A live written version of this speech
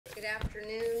Good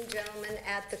afternoon, gentlemen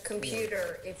at the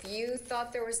computer. If you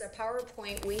thought there was a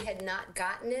PowerPoint, we had not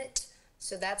gotten it,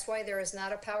 so that's why there is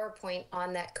not a PowerPoint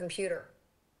on that computer.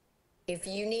 If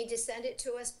you need to send it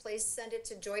to us, please send it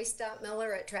to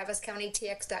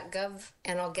joyce.miller@traviscountytx.gov,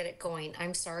 and I'll get it going.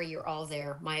 I'm sorry you're all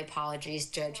there. My apologies,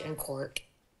 Judge and Court.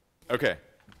 Okay,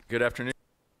 good afternoon.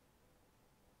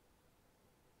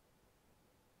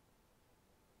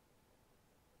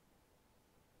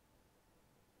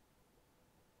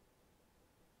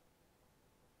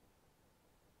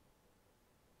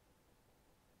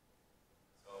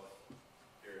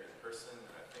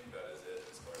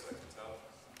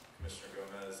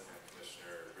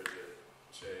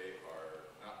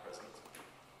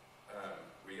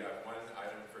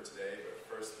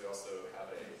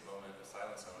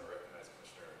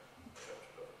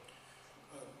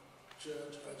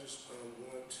 Judge, I just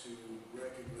want to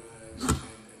recognize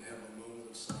and have a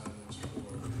moment of silence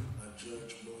for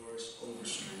Judge Morris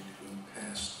Overstreet, who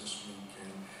passed this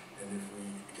weekend. And if we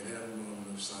can have a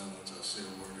moment of silence, I'll say a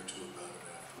word or two about it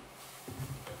after.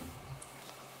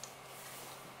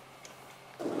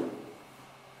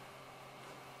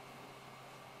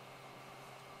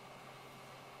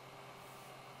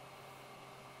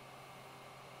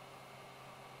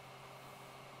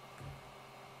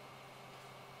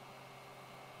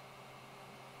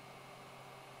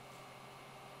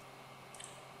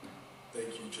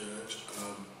 Thank you, Judge.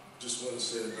 Just want to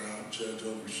say about Judge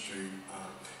Overstreet,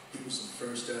 he was the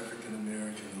first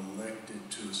African-American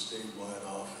elected to a statewide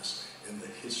office in the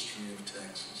history of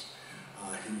Texas.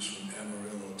 He was from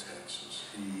Amarillo, Texas.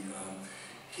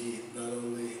 He not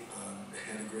only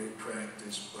had a great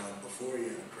practice, but before he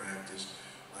had a practice,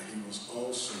 he was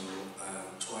also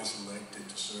twice elected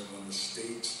to serve on the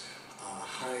state's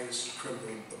highest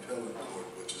criminal appellate court,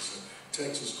 which is the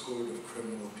Texas Court of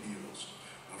Criminal Appeals.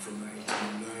 From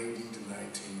 1990 to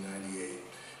 1998,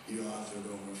 he authored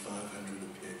over 500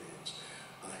 opinions.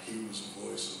 He was a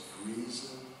voice of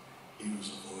reason. He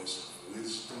was a voice of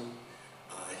wisdom.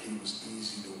 He was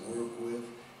easy to work with.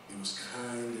 He was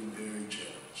kind and very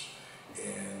generous,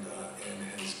 and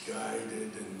has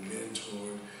guided and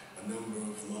mentored a number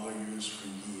of lawyers for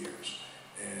years.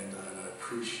 And I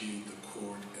appreciate the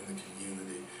court and the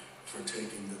community for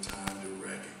taking the time to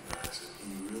recognize him.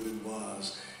 He really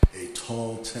was a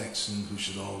tall Texan who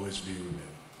should always be remembered.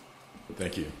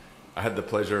 Thank you. I had the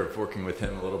pleasure of working with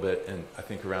him a little bit, and I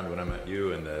think around when I met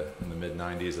you in the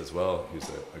mid-90s as well. He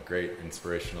was a great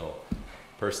inspirational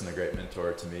person, a great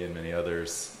mentor to me and many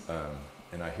others.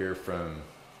 And I hear from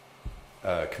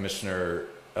Commissioner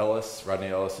Ellis, Rodney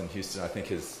Ellis in Houston. I think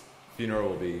his funeral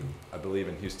will be, I believe,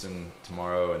 in Houston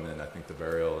tomorrow, and then I think the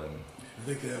burial. And I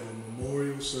think they have a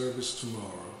memorial service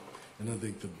tomorrow. And I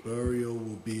think the burial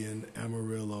will be in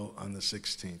Amarillo on the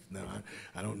 16th. Now,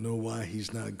 I don't know why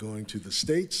he's not going to the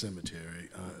state cemetery,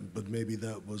 but maybe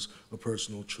that was a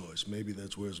personal choice. Maybe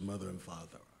that's where his mother and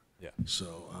father are. Yeah.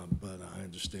 So, but I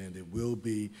understand it will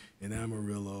be in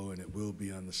Amarillo, and it will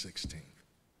be on the 16th.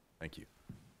 Thank you.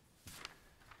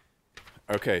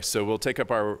 Okay, so we'll take up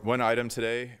our one item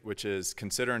today, which is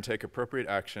consider and take appropriate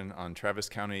action on Travis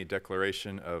County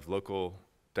declaration of local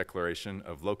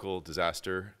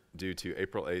disaster due to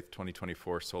April 8th,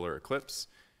 2024 solar eclipse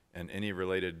and any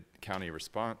related county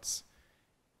response.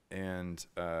 And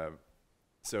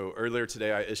so earlier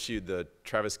today, I issued the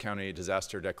Travis County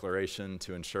disaster declaration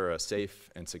to ensure a safe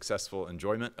and successful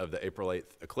enjoyment of the April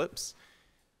 8th eclipse.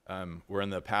 We're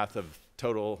in the path of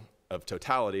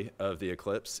totality of the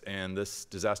eclipse, and this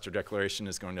disaster declaration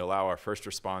is going to allow our first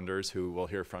responders, who we'll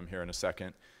hear from here in a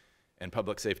second, and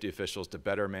public safety officials to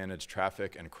better manage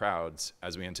traffic and crowds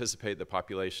as we anticipate the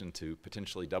population to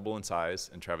potentially double in size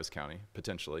in Travis County,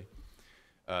 potentially,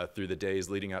 through the days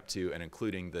leading up to and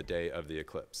including the day of the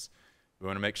eclipse. We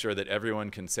want to make sure that everyone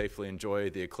can safely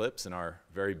enjoy the eclipse in our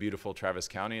very beautiful Travis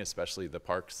County, especially the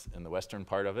parks in the western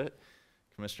part of it.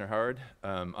 Commissioner Howard,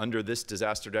 under this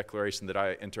disaster declaration that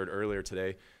I entered earlier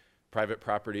today, private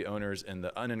property owners in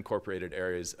the unincorporated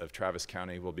areas of Travis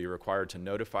County will be required to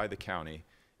notify the county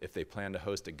if they plan to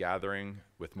host a gathering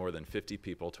with more than 50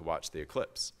 people to watch the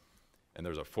eclipse. And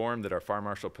there's a form that our fire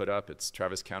marshal put up. It's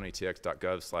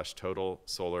traviscountytx.gov/total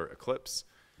solar eclipse.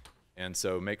 And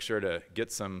so make sure to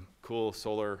get some cool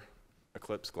solar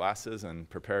eclipse glasses and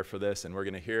prepare for this. And we're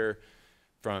going to hear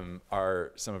from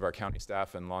some of our county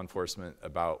staff and law enforcement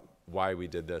about why we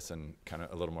did this and kind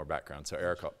of a little more background. So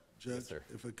Eric, Judge,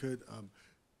 if I could,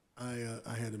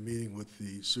 I had a meeting with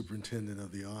the superintendent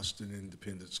of the Austin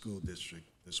Independent School District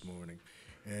this morning,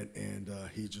 and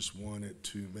he just wanted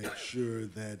to make sure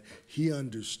that he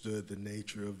understood the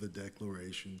nature of the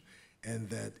declaration and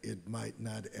that it might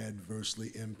not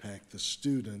adversely impact the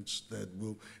students that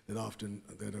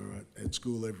are at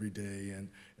school every day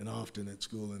and often at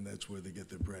school, and that's where they get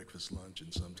their breakfast, lunch,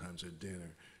 and sometimes their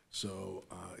dinner. So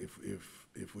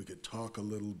if we could talk a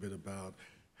little bit about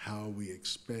how we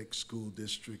expect school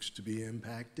districts to be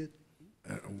impacted,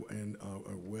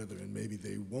 or whether, and maybe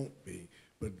they won't be,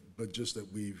 but just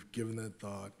that we've given that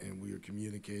thought and we are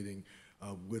communicating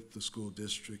with the school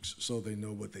districts so they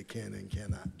know what they can and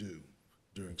cannot do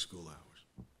during school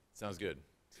hours. Sounds good.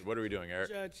 So what are we doing, Eric?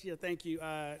 Judge, yeah, thank you.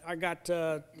 I got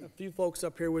a few folks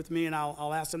up here with me, and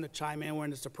I'll ask them to chime in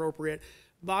when it's appropriate.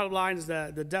 Bottom line is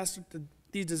that the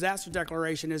disaster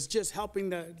declaration is just helping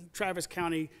the Travis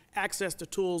County access the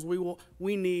tools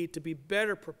we need to be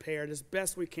better prepared as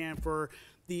best we can for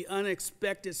the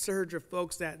unexpected surge of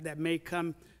folks that may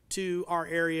come to our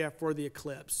area for the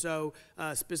eclipse. So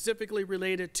specifically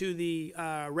related to the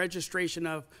registration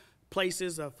of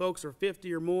places of folks are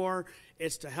 50 or more,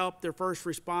 it's to help their first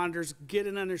responders get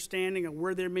an understanding of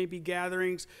where there may be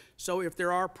gatherings. So if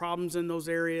there are problems in those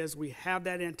areas, we have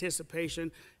that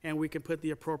anticipation and we can put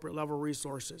the appropriate level of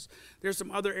resources. There's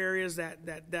some other areas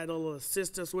that'll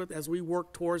assist us with as we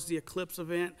work towards the eclipse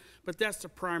event, but that's the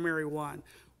primary one.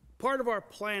 Part of our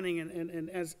planning, and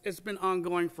as it's been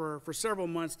ongoing for several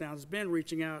months now, has been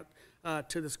reaching out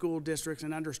to the school districts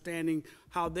and understanding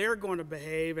how they're going to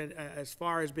behave as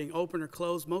far as being open or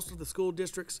closed. Most of the school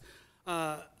districts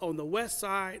on the west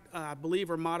side, I believe,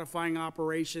 are modifying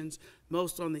operations.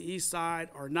 Most on the east side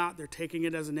are not. They're taking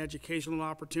it as an educational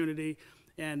opportunity,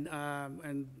 and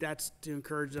that's to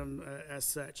encourage them as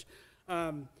such.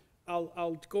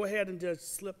 I'll go ahead and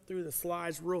just slip through the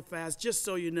slides real fast, just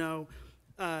so you know.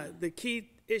 The key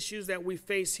issues that we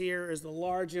face here is the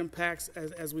large impacts,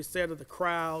 as we said, of the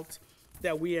crowds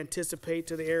that we anticipate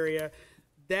to the area.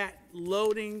 That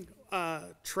loading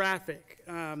traffic,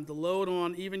 the load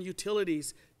on even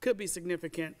utilities could be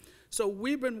significant. So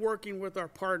we've been working with our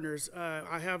partners.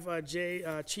 I have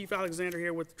Chief Alexander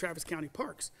here with Travis County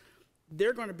Parks.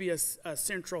 They're going to be a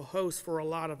central host for a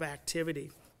lot of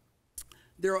activity.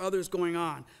 There are others going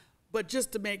on. But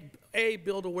just to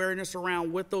build awareness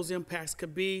around what those impacts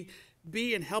could be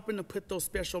in helping to put those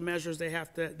special measures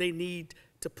they need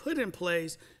to put in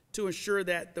place to ensure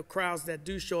that the crowds that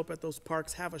do show up at those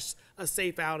parks have a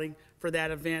safe outing for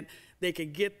that event. They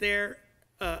can get there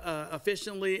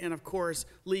efficiently and, of course,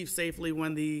 leave safely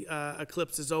when the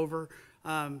eclipse is over.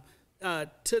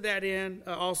 To that end,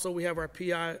 also we have our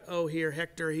PIO here,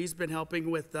 Hector. He's been helping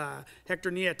with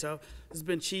Hector Nieto. Has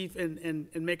been chief in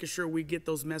making sure we get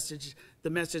the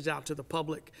message out to the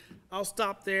public. I'll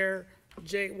stop there.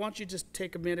 Jay, why don't you just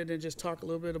take a minute and just talk a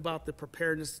little bit about the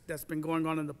preparedness that's been going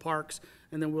on in the parks,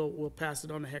 and then we'll pass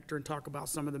it on to Hector and talk about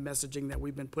some of the messaging that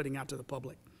we've been putting out to the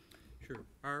public. Sure.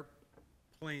 Our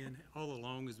plan all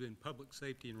along has been public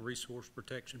safety and resource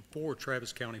protection for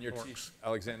Travis County Your Parks. Chief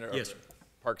Alexander, Yes, sir.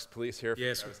 Parks Police here for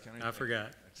Yes, Travis County. I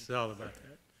forgot. It's all about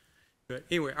that. But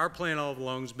anyway, our plan all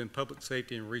along has been public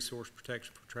safety and resource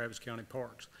protection for Travis County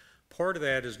Parks. Part of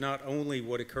that is not only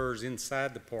what occurs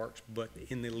inside the parks, but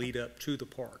in the lead up to the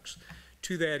parks.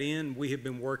 To that end, we have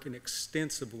been working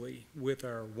extensively with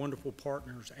our wonderful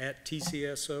partners at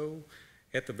TCSO,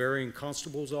 at the varying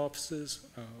constables' offices,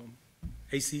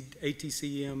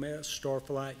 ATCEMS,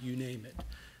 Starflight, you name it.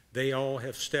 They all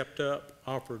have stepped up,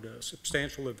 offered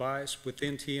substantial advice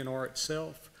within TNR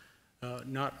itself.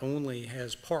 Not only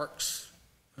has Parks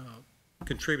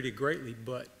contributed greatly,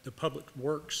 but the Public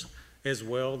Works as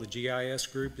well. The GIS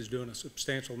group is doing a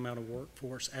substantial amount of work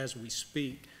for us as we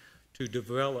speak to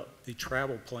develop the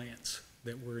travel plans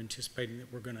that we're anticipating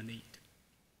that we're going to need.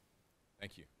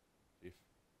 Thank you. Chief.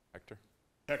 Hector?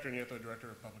 Hector Nieto, Director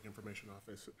of Public Information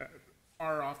Office.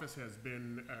 Our office has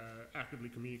been actively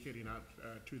communicating out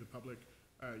to the public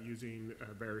using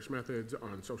various methods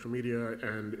on social media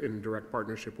and in direct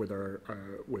partnership with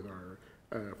our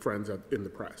friends in the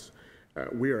press.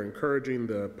 We are encouraging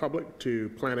the public to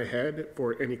plan ahead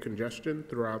for any congestion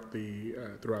throughout the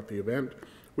event.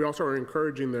 We also are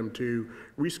encouraging them to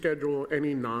reschedule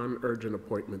any non-urgent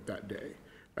appointment that day.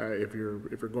 If you're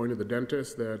going to the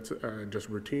dentist, that's just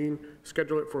routine,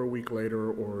 schedule it for a week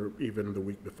later or even the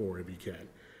week before if you can.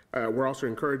 We're also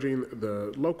encouraging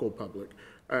the local public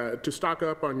to stock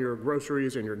up on your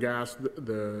groceries and your gas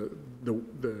the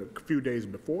few days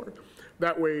before.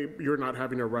 That way you're not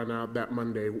having to run out that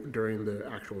Monday during the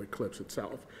actual eclipse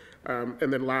itself.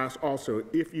 And then last, also,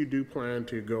 if you do plan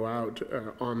to go out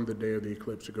on the day of the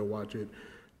eclipse to go watch it,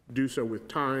 do so with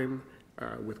time,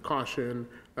 with caution.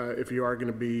 If you are going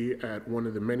to be at one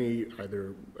of the many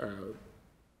either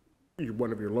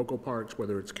one of your local parks,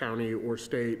 whether it's county or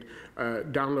state,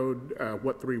 download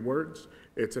What 3 Words.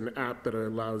 It's an app that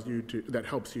allows you to, that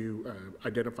helps you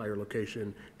identify your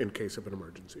location in case of an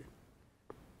emergency.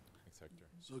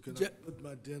 So can I put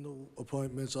my dental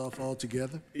appointments off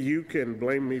altogether? You can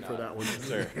blame me for that one.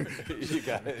 Sir, you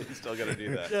got it. You still got to do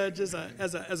that. Just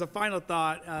as a final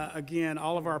thought, again,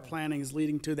 all of our planning is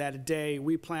leading to that day.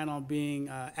 We plan on being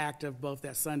active both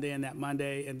that Sunday and that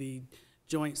Monday in the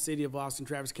joint City of Austin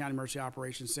Travis County Emergency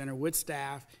Operations Center with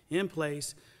staff in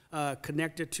place,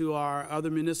 connected to our other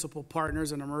municipal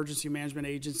partners and emergency management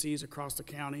agencies across the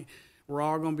county. We're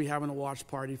all going to be having a watch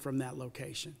party from that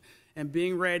location and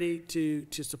being ready to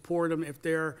support them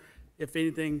if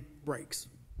anything breaks.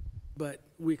 But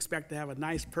we expect to have a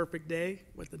nice, perfect day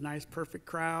with a nice, perfect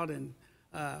crowd, and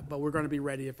but we're going to be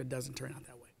ready if it doesn't turn out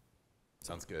that way.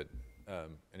 Sounds good.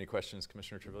 Any questions,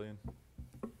 Commissioner Trevelyan?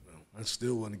 Well, I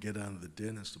still want to get out of the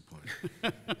dentist appointment.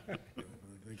 I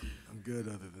think I'm good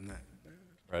other than that.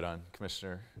 Right on.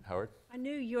 Commissioner Howard? I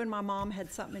knew you and my mom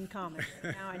had something in common.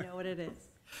 Now I know what it is.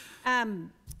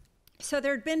 So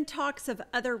there had been talks of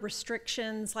other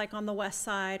restrictions, like on the west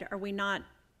side. Are we not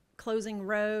closing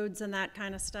roads and that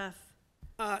kind of stuff?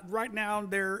 Right now,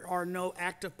 there are no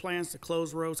active plans to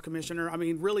close roads, Commissioner. I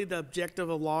mean, really, the objective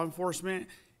of law enforcement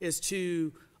is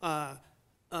to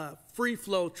free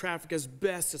flow traffic as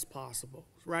best as possible,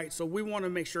 right? So we want to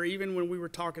make sure, even when we were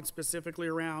talking specifically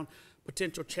around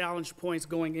potential challenge points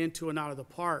going into and out of the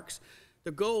parks,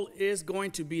 the goal is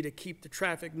going to be to keep the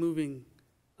traffic moving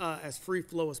as free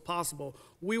flow as possible.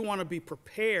 We want to be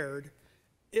prepared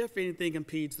if anything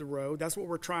impedes the road. That's what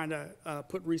we're trying to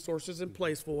put resources in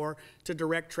place for, to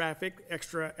direct traffic,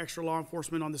 extra law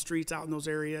enforcement on the streets out in those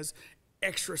areas,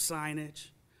 extra signage,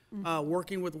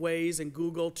 working with Waze and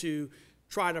Google to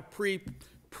try to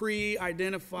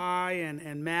pre-identify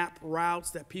and map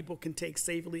routes that people can take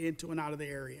safely into and out of the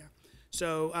area.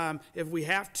 So if we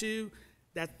have to,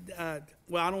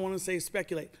 well, I don't want to say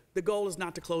speculate. The goal is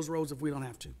not to close roads if we don't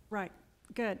have to. Right,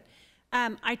 good.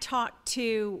 I talked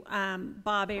to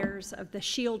Bob Ayers of the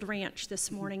Shield Ranch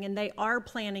this morning, and they are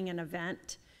planning an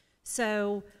event.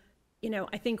 So, you know,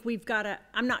 I think we've got to,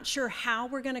 I'm not sure how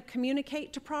we're going to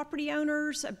communicate to property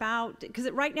owners about, because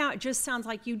right now it just sounds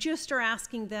like you just are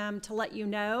asking them to let you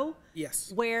know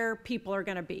where people are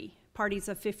going to be, parties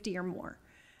of 50 or more.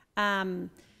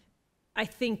 I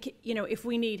think, you know, if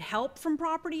we need help from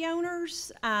property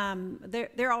owners,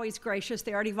 they're always gracious.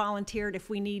 They already volunteered if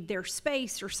we need their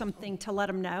space or something to let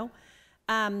them know.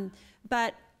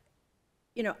 But,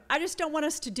 you know, I just don't want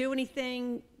us to do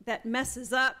anything that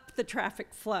messes up the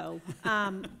traffic flow,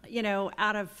 you know,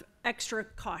 out of extra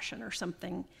caution or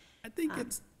something. I think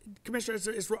it's, Commissioner,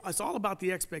 it's all about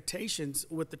the expectations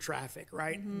with the traffic,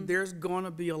 right? There's going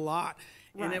to be a lot,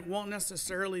 and it won't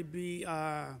necessarily be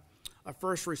a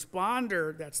first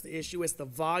responder that's the issue. It's the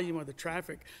volume of the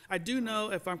traffic. I do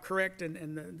know, if I'm correct,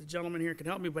 and the gentleman here can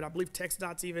help me, but I believe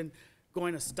TxDOT's even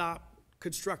going to stop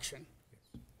construction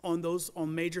on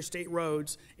major state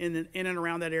roads in and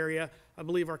around that area. I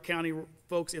believe our county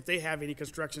folks, if they have any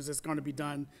constructions, it's going to be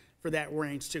done for that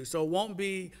range too. So it won't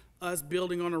be us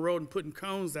building on the road and putting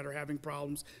cones that are having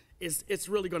problems. It's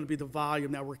really going to be the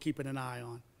volume that we're keeping an eye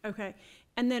on. Okay.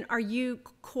 And then are you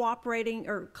cooperating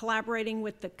or collaborating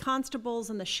with the constables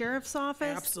and the sheriff's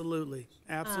office? Absolutely,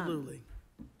 absolutely.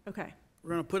 Okay. We're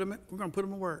going to put them to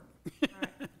work. All right.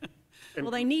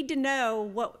 Well, they need to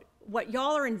know what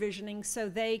y'all are envisioning so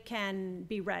they can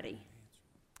be ready.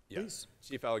 Yes.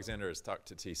 Chief Alexander has talked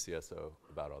to TCSO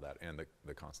about all that and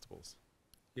the constables.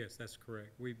 Yes, that's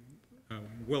correct. We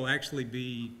will actually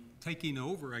be taking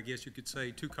over, I guess you could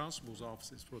say, 2 constables'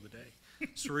 offices for the day.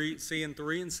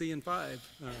 CN3 and CN5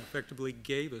 effectively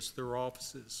gave us their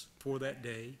offices for that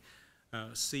day.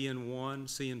 CN1,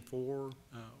 CN4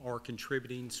 are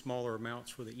contributing smaller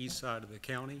amounts for the east side of the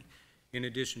county. In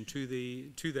addition to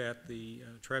that, the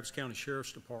Travis County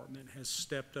Sheriff's Department has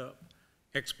stepped up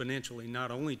exponentially,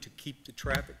 not only to keep the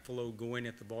traffic flow going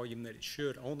at the volume that it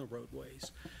should on the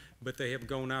roadways, but they have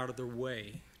gone out of their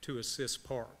way to assist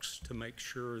parks to make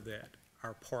sure that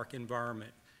our park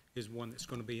environment is one that's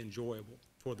going to be enjoyable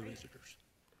for the visitors.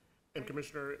 And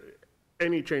Commissioner,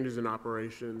 any changes in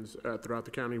operations throughout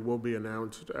the county will be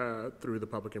announced through the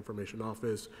Public Information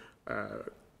Office,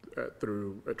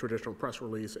 through a traditional press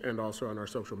release, and also on our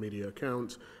social media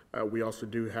accounts. We also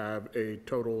do have a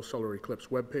total solar eclipse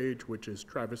webpage, which is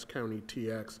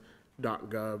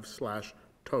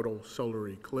traviscountytx.gov/total solar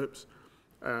eclipse.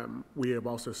 We have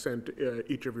also sent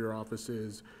each of your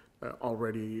offices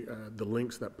already the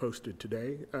links that posted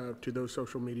today to those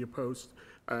social media posts.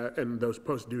 And those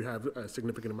posts do have a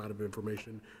significant amount of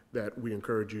information that we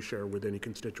encourage you share with any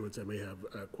constituents that may have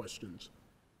questions.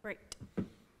 Great.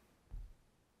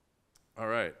 All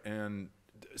right, and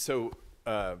so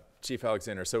Chief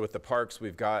Alexander, so with the parks,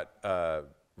 we've got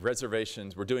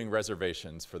reservations. We're doing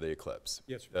reservations for the eclipse.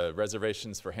 Yes, sir. The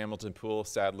reservations for Hamilton Pool,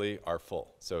 sadly, are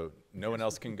full. So no one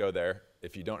else can go there.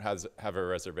 If you don't have a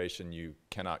reservation, you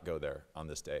cannot go there on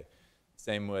this day.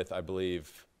 Same with, I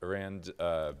believe,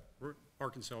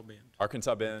 Arkansas Bend.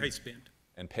 Arkansas Bend. Pace Bend.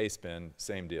 And Pace Bend,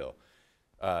 same deal.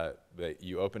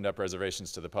 You opened up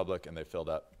reservations to the public and they filled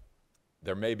up.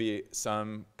 There may be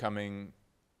some coming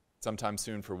sometime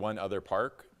soon for one other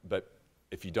park, but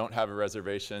if you don't have a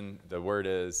reservation, the word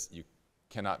is you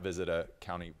cannot visit a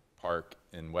county park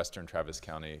in western Travis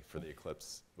County for the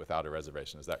eclipse without a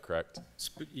reservation. Is that correct?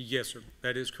 Yes, sir,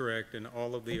 that is correct, and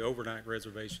all of the overnight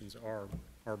reservations are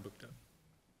booked up.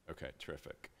 Okay,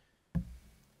 terrific.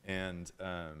 And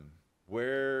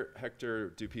where, Hector,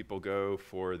 do people go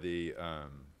for the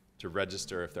to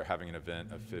register if they're having an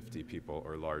event of 50 people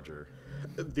or larger?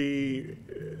 The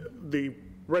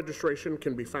registration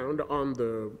can be found on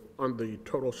the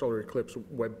Total Solar Eclipse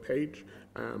webpage.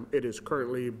 It is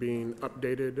currently being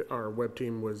updated. Our web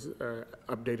team was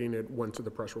updating it once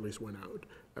the press release went out.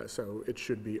 So it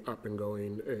should be up and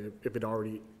going. If it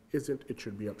already isn't, it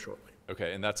should be up shortly.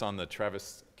 Okay, and that's on the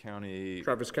Travis County?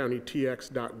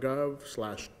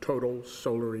 TravisCountyTX.gov/Total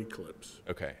Solar Eclipse.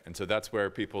 Okay, and so that's where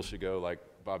people should go, like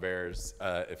Bob Ayers,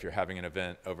 if you're having an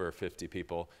event over 50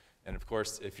 people. And of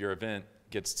course, if your event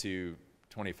gets to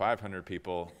 2,500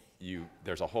 people,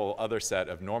 there's a whole other set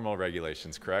of normal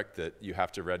regulations, correct? That you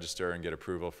have to register and get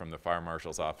approval from the fire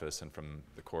marshal's office and from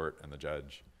the court and the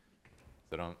judge.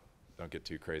 So don't get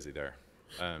too crazy there.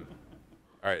 All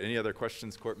right, any other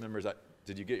questions, court members?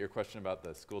 Did you get your question about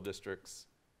the school districts?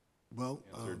 Well,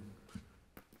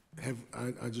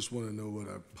 I just want to know what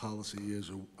our policy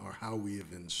is or how we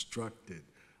have instructed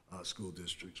school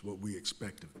districts, what we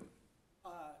expect of them.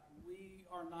 We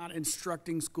are not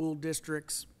instructing school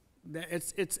districts.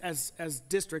 It's as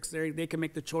districts, they can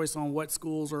make the choice on what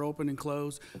schools are open and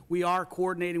closed. We are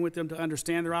coordinating with them to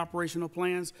understand their operational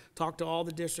plans, talk to all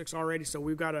the districts already, so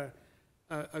we've got a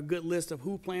good list of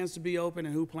who plans to be open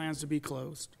and who plans to be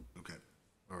closed. Okay,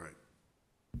 all right.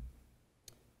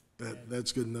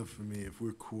 That's good enough for me. If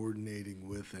we're coordinating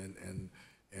with and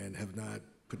have not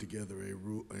put together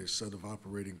a set of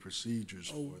operating procedures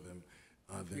for them,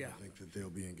 then yeah. I think that they'll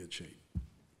be in good shape.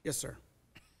 Yes, sir.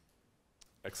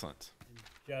 Excellent.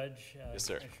 Judge, Yes,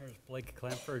 sir. Commissioners Blake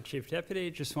Clamford, Chief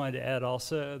Deputy. Just wanted to add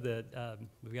also that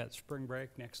we've got spring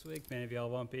break next week. Many of y'all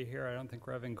won't be here. I don't think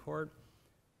we're having court.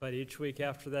 But each week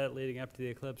after that, leading up to the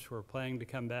eclipse, we're planning to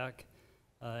come back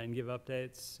and give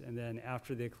updates. And then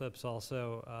after the eclipse,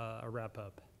 also a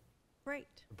wrap-up Great.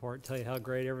 report, tell you how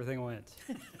great everything went.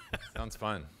 Sounds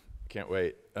fun. Can't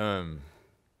wait. All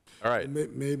right.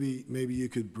 Maybe you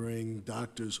could bring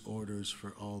doctor's orders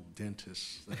for all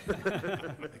dentists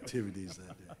activities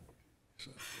that day,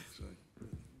 so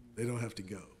they don't have to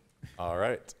go. All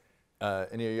right.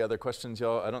 Any other questions,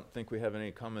 y'all? I don't think we have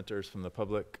any commenters from the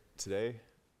public today.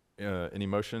 Any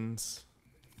motions?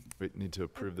 We need to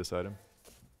approve this item.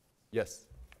 Yes.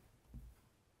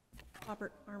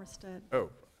 Robert Armistead. Oh,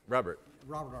 Robert.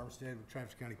 Robert Armstead with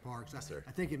Travis County Parks. Sir.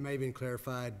 I think it may have been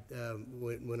clarified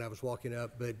when I was walking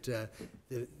up, but the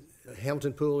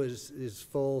Hamilton Pool is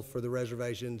full for the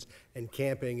reservations, and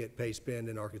camping at Pace Bend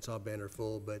and Arkansas Bend are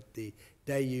full, but the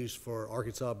day use for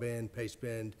Arkansas Bend, Pace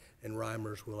Bend, and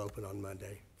Reimers will open on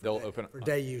Monday. They'll open for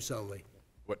day use only.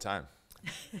 What time?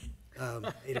 8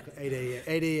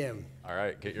 a.m. All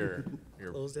right, get your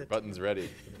buttons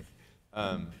ready.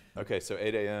 Okay, so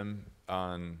 8 a.m.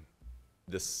 on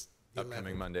this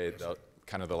upcoming Monday,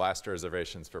 kind of the last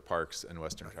reservations for parks in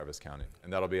western Travis County.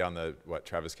 And that'll be on the,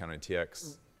 Travis County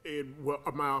TX?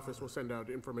 My office will send out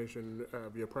information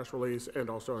via press release and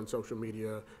also on social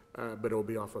media, but it'll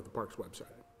be off of the parks website.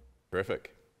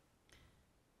 Terrific.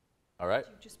 All right.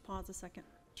 Could you just pause a second?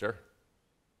 Sure.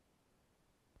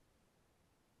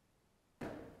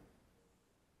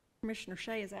 Commissioner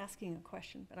Shea is asking a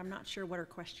question, but I'm not sure what her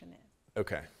question is.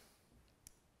 Okay.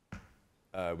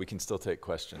 We can still take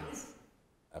questions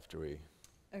after we.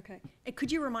 Okay. And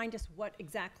could you remind us what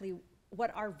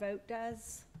our vote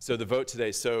does? So the vote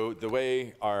today, so the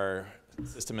way our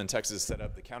system in Texas is set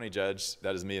up, the county judge,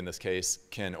 that is me in this case,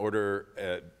 can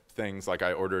order things like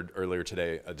I ordered earlier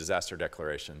today, a disaster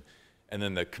declaration. And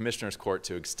then the commissioner's court,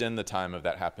 to extend the time of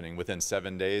that happening within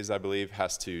 7 days, I believe,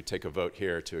 has to take a vote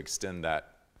here to extend that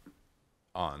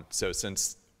on. So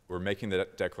since we're making the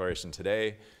declaration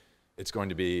today, it's going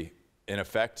to be in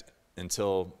effect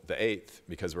until the 8th,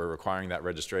 because we're requiring that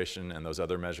registration and those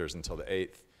other measures until the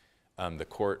 8th. The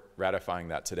court ratifying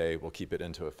that today will keep it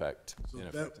into effect. So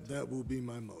that will be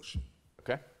my motion.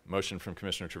 Okay, motion from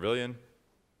Commissioner Trevelyan,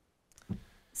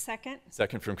 Second,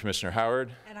 second from Commissioner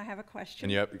Howard. and I have a question.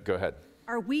 And yep, go ahead.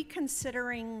 Are we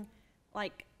considering,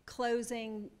 like,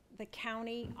 closing the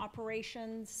county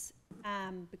operations,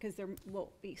 because there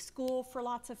will be school for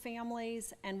lots of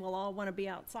families and we'll all want to be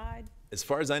outside? As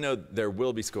far as I know, there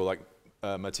will be school. Like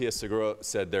Matias Seguro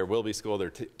said, there will be school. They're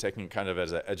taking it kind of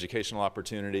as an educational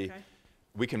opportunity. Okay.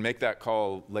 We can make that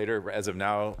call later. As of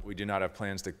now, we do not have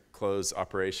plans to close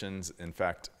operations. In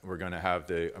fact, we're going to have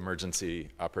the Emergency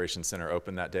Operations Center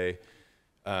open that day.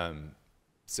 And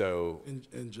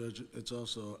Judge, it's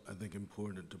also, I think,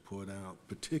 important to point out,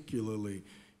 particularly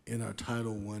in our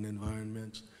Title I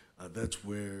environments, that's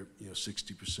where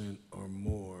 60% or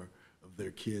more of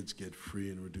their kids get free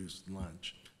and reduced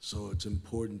lunch. So it's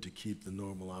important to keep the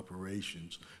normal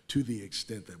operations to the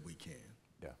extent that we can.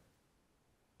 yeah.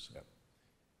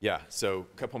 Yeah, so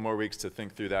a couple more weeks to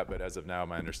think through that, but as of now,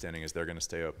 my understanding is they're going to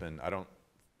stay open.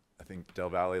 I think Del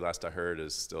Valle, last I heard,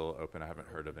 is still open. I haven't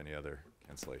heard of any other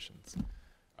cancellations.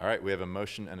 All right, we have a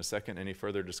motion and a second. Any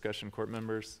further discussion, court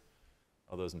members?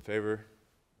 All those in favor?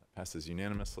 That passes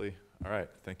unanimously. All right,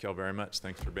 thank you all very much.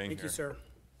 Thanks for being here. Thank you, sir.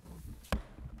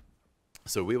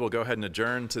 So we will go ahead and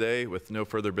adjourn today with no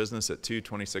further business at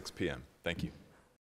 2:26 p.m. Thank you.